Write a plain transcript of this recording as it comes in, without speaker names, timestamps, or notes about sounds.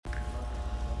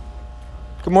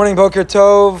Good morning, Boker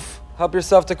Tov. Help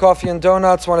yourself to coffee and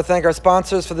donuts. I want to thank our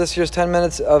sponsors for this year's 10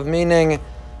 Minutes of Meaning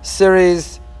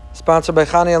series, sponsored by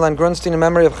Chani Alan Grunstein in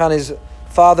memory of Chani's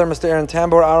father, Mr. Aaron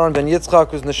Tambor, Aaron Ben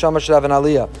Yitzchak, whose neshama should have an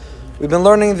aliyah. We've been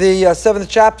learning the 7th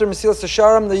chapter, Mesilas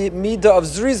Yesharim, the midah of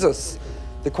zrizus,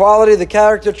 the quality, the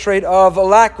character trait of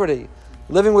alacrity,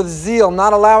 living with zeal,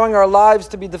 not allowing our lives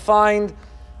to be defined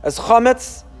as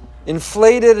chametz,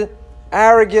 inflated,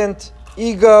 arrogant,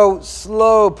 ego,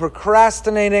 slow,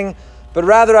 procrastinating, but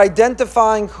rather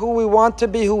identifying who we want to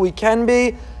be, who we can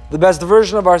be, the best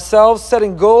version of ourselves,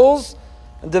 setting goals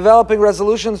and developing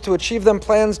resolutions to achieve them,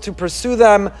 plans to pursue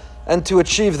them and to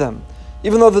achieve them.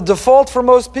 Even though the default for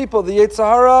most people, the Yetzer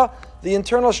Hara, the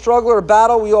internal struggle or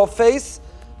battle we all face,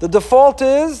 the default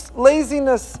is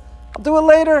laziness. I'll do it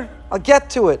later. I'll get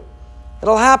to it.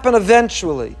 It'll happen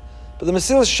eventually. But the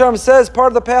Mesilas Yesharim says part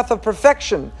of the path of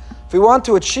perfection, if we want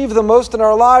to achieve the most in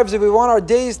our lives, if we want our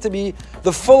days to be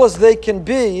the fullest they can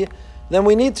be, then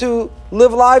we need to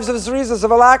live lives of zrizus,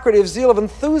 of alacrity, of zeal, of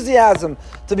enthusiasm,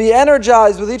 to be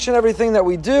energized with each and everything that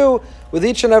we do, with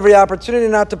each and every opportunity,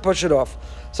 not to push it off.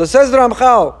 So says the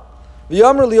Ramchal,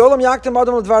 V'yomer li'olam yaktim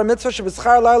adam l'dvar mitzvah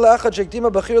shebeschar layla echad shektima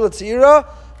b'chir l'tzira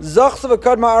zachsa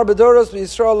v'kadma arbadoros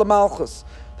v'yisrael l'malchus.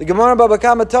 The Gemara Baba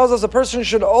Kama tells us a person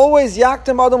should always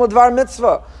yaktim adam l'dvar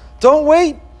mitzvah. Don't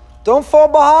wait. Don't fall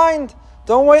behind.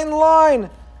 Don't wait in line.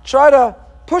 Try to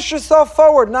push yourself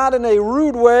forward, not in a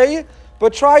rude way,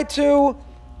 but a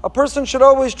person should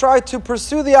always try to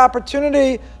pursue the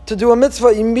opportunity to do a mitzvah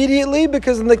immediately,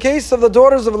 because in the case of the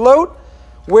daughters of Lot,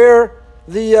 where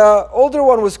the older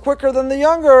one was quicker than the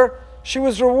younger, she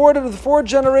was rewarded with 4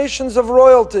 generations of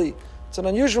royalty. It's an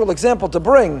unusual example to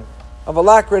bring of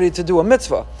alacrity to do a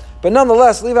mitzvah. But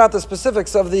nonetheless, leave out the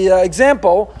specifics of the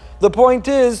example. The point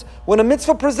is, when a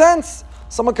mitzvah presents,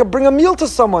 someone could bring a meal to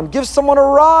someone, give someone a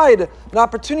ride, an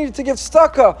opportunity to give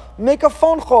tzedakah, make a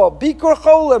phone call, bikur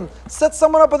cholim, set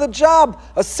someone up with a job.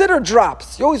 A sitter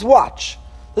drops. You always watch.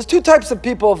 There's 2 types of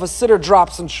people if a sitter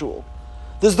drops in shul.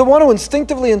 There's the one who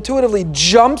instinctively, intuitively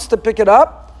jumps to pick it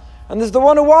up, and there's the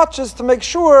one who watches to make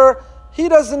sure he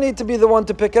doesn't need to be the one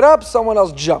to pick it up, someone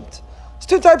else jumped. There's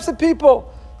 2 types of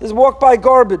people. There's walk by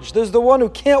garbage. There's the one who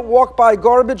can't walk by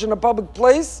garbage in a public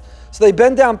place, so they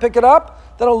bend down, pick it up.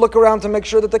 They don't look around to make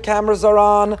sure that the cameras are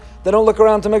on. They don't look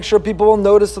around to make sure people will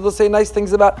notice, so they'll say nice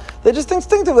things about it. They just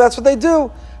instinctively, that's what they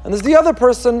do. And there's the other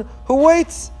person who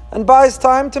waits and buys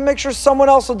time to make sure someone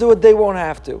else will do it, they won't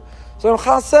have to. So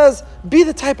Ramchal says, be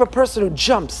the type of person who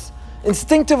jumps.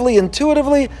 Instinctively,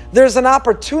 intuitively, there's an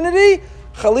opportunity.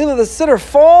 Chalila, the sitter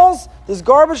falls, there's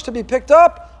garbage to be picked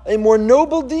up, a more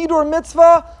noble deed or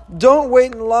mitzvah, don't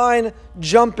wait in line,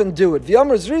 jump and do it.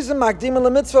 And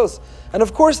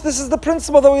of course, this is the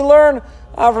principle that we learn.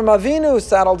 Avram Avinu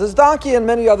saddled his donkey, and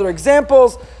many other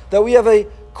examples, that we have a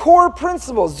core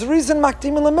principle. Zrizin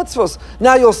makdim lemitzvos.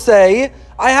 Now you'll say,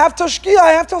 I have till shkia,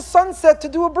 I have till sunset to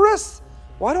do a bris.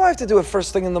 Why do I have to do it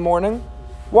first thing in the morning?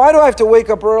 Why do I have to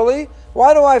wake up early?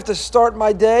 Why do I have to start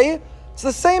my day? It's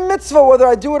the same mitzvah whether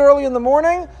I do it early in the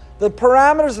morning. The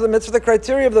parameters of the mitzvah, the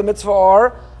criteria of the mitzvah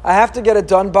are, I have to get it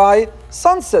done by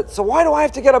sunset. So why do I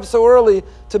have to get up so early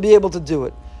to be able to do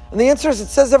it? And the answer is, it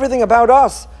says everything about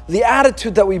us, the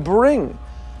attitude that we bring.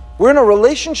 We're in a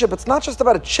relationship. It's not just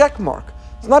about a check mark.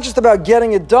 It's not just about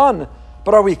getting it done,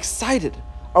 but are we excited?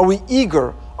 Are we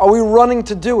eager? Are we running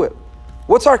to do it?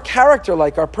 What's our character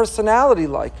like, our personality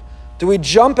like? Do we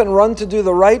jump and run to do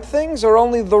the right things, or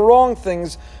only the wrong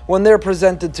things when they're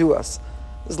presented to us?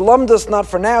 Is lamdas not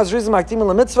for now? Is reason makdim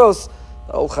lemitzvos?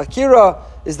 Ol chakira,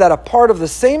 is that a part of the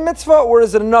same mitzvah, or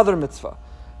is it another mitzvah?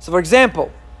 So, for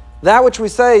example, that which we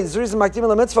say zrizim makdim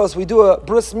lemitzvos, we do a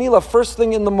bris milah first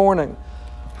thing in the morning.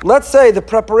 Let's say the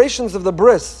preparations of the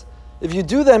bris, if you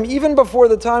do them even before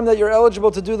the time that you're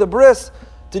eligible to do the bris,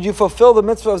 did you fulfill the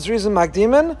mitzvah of zrizim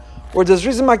makdimin, or does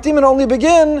zrizim makdimin only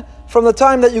begin from the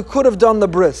time that you could have done the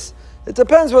bris? It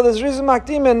depends whether zrizim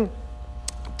makdimin,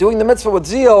 doing the mitzvah with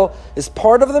zeal, is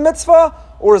part of the mitzvah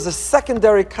or is a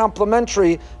secondary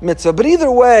complementary mitzvah. But either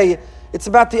way, it's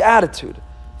about the attitude.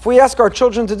 If we ask our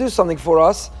children to do something for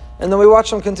us, and then we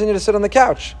watch them continue to sit on the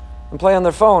couch and play on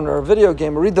their phone or a video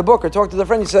game or read the book or talk to their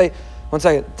friend, you say, one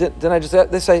second, didn't I just say?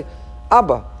 They say,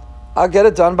 Abba, I'll get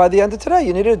it done by the end of today.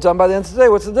 You needed it done by the end of today.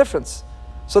 What's the difference?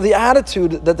 So the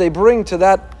attitude that they bring to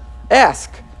that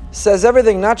ask says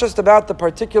everything, not just about the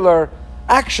particular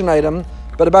action item,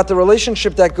 but about the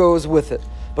relationship that goes with it.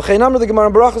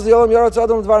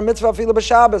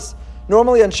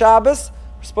 Normally on Shabbos,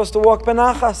 we're supposed to walk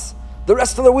benachas. The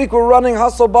rest of the week we're running,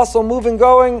 hustle, bustle, moving,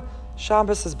 going.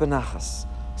 Shabbos is benachas.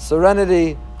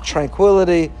 Serenity,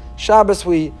 tranquility. Shabbos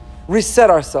we reset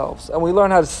ourselves and we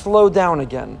learn how to slow down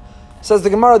again. Says the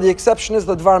Gemara, the exception is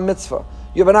the Dvar Mitzvah.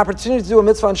 You have an opportunity to do a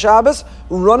mitzvah on Shabbos,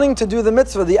 running to do the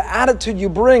mitzvah, the attitude you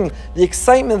bring, the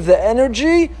excitement, the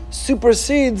energy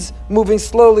supersedes moving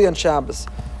slowly on Shabbos.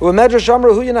 The last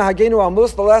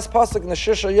pasuk in the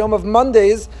Shisha Yom of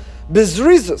Mondays,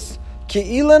 Bizrizus,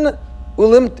 Ki'ilan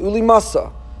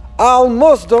Ulimasa. Al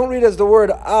Mus, don't read as the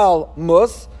word Al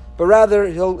Mus, but rather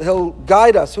he'll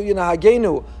guide us. Huyina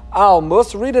Hagenu Al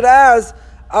Mus. Read it as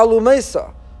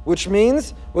Alumesa, which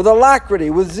means with alacrity,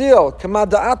 with zeal.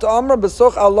 Kamada'at Amra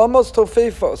Besoch Alamos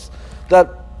Tofefos. That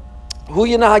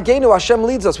Huyina Hagenu, Hashem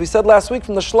leads us. We said last week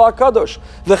from the Shla Kadosh.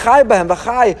 V'chai Bahem,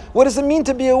 V'chai. What does it mean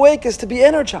to be awake? Is to be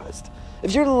energized.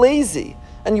 If you're lazy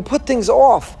and you put things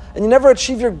off and you never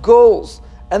achieve your goals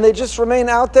and they just remain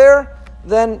out there,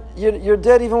 then you're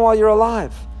dead even while you're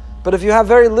alive. But if you have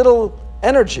very little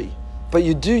energy, but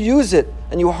you do use it,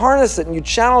 and you harness it, and you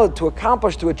channel it to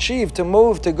accomplish, to achieve, to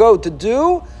move, to go, to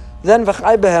do, then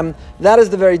v'chai behem, that is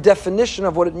the very definition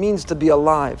of what it means to be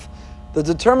alive. The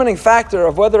determining factor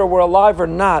of whether we're alive or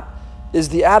not is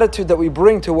the attitude that we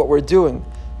bring to what we're doing.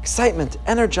 Excitement,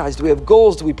 energized, do we have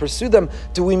goals, do we pursue them,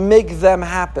 do we make them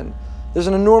happen? There's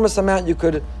an enormous amount you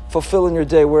could fulfill in your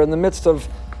day. We're in the midst of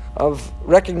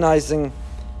recognizing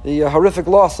the horrific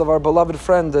loss of our beloved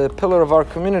friend, the pillar of our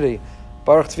community,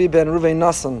 Baruch Tzvi ben Ruvain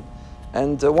Nassan.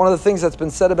 And one of the things that's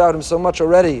been said about him so much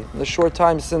already in the short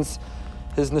time since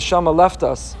his neshama left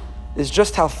us is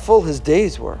just how full his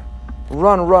days were.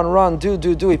 Run,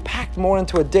 do. He packed more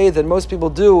into a day than most people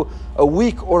do a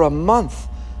week or a month.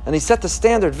 And he set the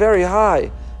standard very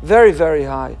high, very, very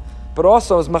high. But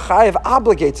also, as Machayev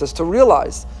obligates us to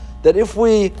realize that if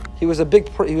he was a big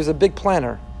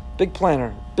planner,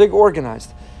 big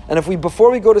organized. And if we,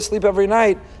 before we go to sleep every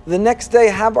night, the next day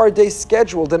have our day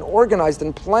scheduled and organized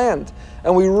and planned,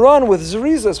 and we run with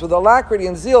zrizas, with alacrity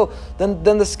and zeal, then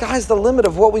the sky's the limit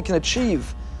of what we can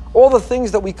achieve. All the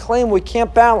things that we claim we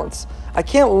can't balance. I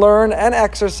can't learn and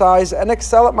exercise and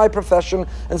excel at my profession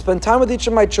and spend time with each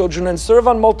of my children and serve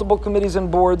on multiple committees and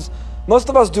boards. Most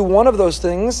of us do one of those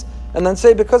things and then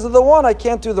say, because of the one, I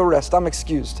can't do the rest. I'm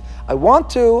excused. I want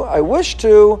to, I wish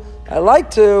to, I like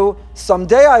to,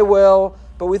 someday I will,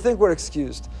 but we think we're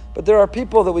excused. But there are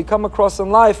people that we come across in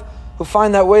life who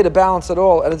find that way to balance it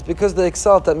all, and it's because they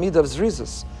excel at that midah of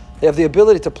zrizis. They have the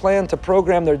ability to plan, to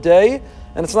program their day,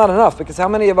 and it's not enough, because how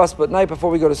many of us, at night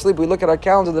before we go to sleep, we look at our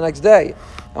calendar the next day,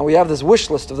 and we have this wish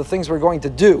list of the things we're going to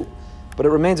do, but it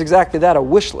remains exactly that, a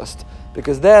wish list,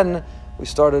 because then we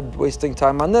started wasting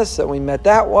time on this, and we met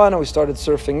that one, and we started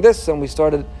surfing this, and we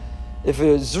started, if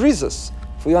it was zrizis,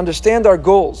 if we understand our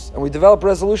goals, and we develop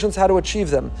resolutions how to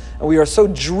achieve them, and we are so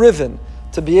driven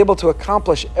to be able to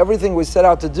accomplish everything we set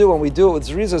out to do, and we do it with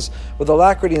zrizis, with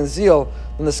alacrity and zeal,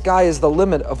 then the sky is the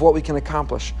limit of what we can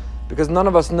accomplish. Because none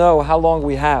of us know how long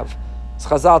we have. As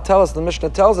Chazal tell us, the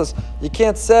Mishnah tells us, you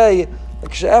can't say,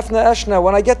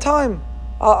 when I get time,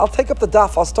 I'll take up the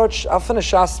daf, I'll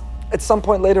finish Shas at some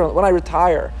point later, when I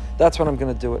retire, that's when I'm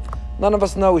going to do it. None of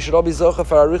us know. We should all be zocha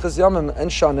for arichas yamim and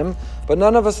shanim, but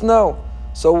none of us know.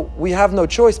 So we have no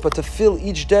choice but to fill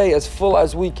each day as full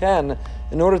as we can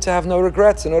in order to have no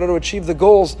regrets, in order to achieve the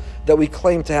goals that we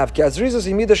claim to have.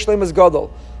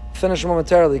 Finish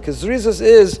momentarily, because zrizas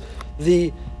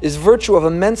is virtue of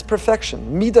immense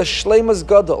perfection. Midah shleimas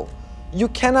gadol. You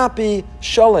cannot be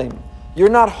shalem. You're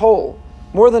not whole.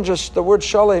 More than just the word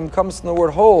shalem comes from the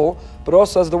word whole, but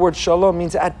also as the word shalom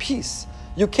means at peace.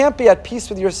 You can't be at peace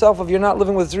with yourself if you're not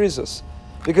living with zrizas,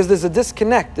 because there's a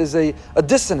disconnect, there's a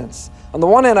dissonance. On the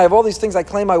one hand, I have all these things I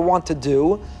claim I want to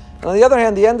do, and on the other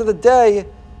hand, the end of the day,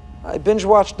 I binge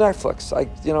watched Netflix. I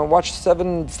watched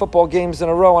 7 football games in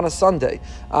a row on a Sunday.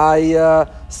 I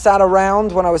sat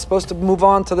around when I was supposed to move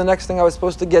on to the next thing I was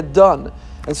supposed to get done.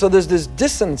 And so there's this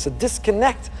dissonance, a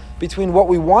disconnect between what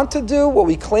we want to do, what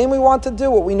we claim we want to do,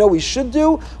 what we know we should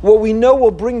do, what we know will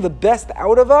bring the best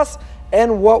out of us,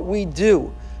 and what we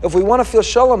do. If we want to feel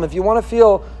shalom, if you want to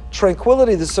feel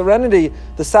tranquility, the serenity,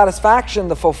 the satisfaction,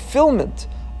 the fulfillment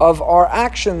of our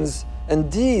actions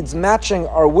and deeds matching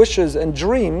our wishes and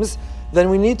dreams, then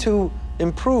we need to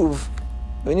improve.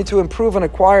 We need to improve and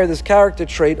acquire this character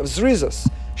trait of zrizas,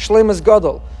 shleimas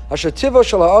gadol, asher tivo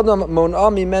shel ha'adam mon'a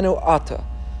mimenu ata.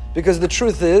 Because the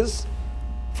truth is,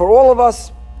 for all of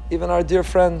us, even our dear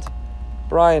friend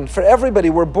Brian, for everybody,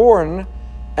 we're born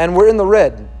and we're in the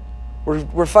red.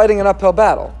 We're fighting an uphill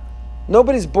battle.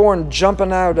 Nobody's born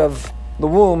jumping out of the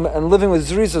womb and living with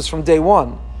zrizas from day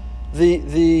one.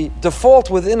 The default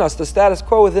within us, the status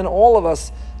quo within all of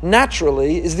us,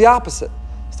 naturally, is the opposite.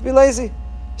 It's to be lazy.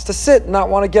 It's to sit and not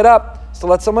want to get up. It's to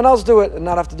let someone else do it and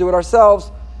not have to do it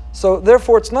ourselves. So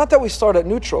therefore, it's not that we start at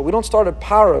neutral. We don't start at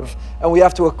parav, and we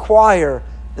have to acquire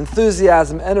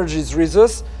enthusiasm, energies,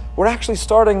 rizus. We're actually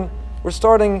starting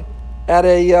at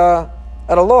a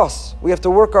loss. We have to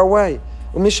work our way.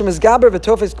 Umishim izgaber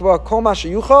v'tofes k'va kol ma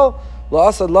sheyuchal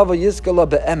la'asad lava yizkala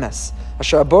be'emes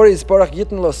asher abori yisparach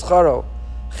yitin lo scharo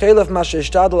chelef ma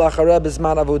sheishtadol achareh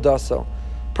bizman avodaso.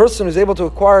 Person who's able to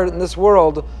acquire it in this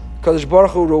world, Kadosh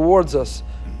Baruch Hu rewards us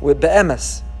with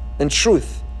be'emes, in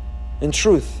truth.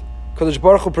 Kadosh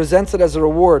Baruch Hu presents it as a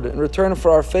reward in return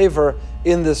for our favor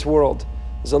in this world.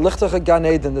 There's a lichtach Gan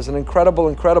Eden. There's an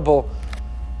incredible,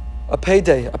 a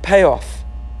payday, a payoff.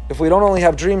 If we don't only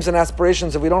have dreams and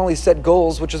aspirations, if we don't only set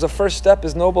goals, which is a first step,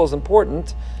 is noble, is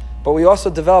important, but we also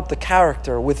develop the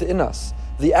character within us,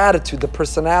 the attitude, the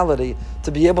personality,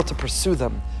 to be able to pursue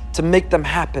them, to make them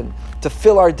happen, to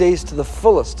fill our days to the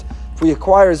fullest. If we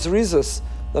acquire Zrizus,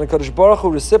 then HaKadosh Baruch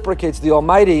Hu reciprocates the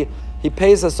Almighty. He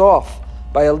pays us off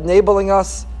by enabling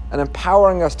us and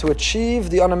empowering us to achieve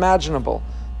the unimaginable,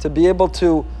 to be able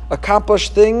to accomplish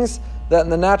things that in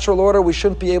the natural order we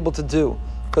shouldn't be able to do.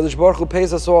 Kadosh Baruch Hu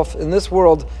pays us off in this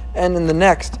world and in the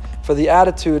next for the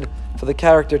attitude, for the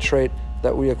character trait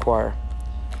that we acquire.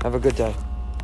 Have a good day.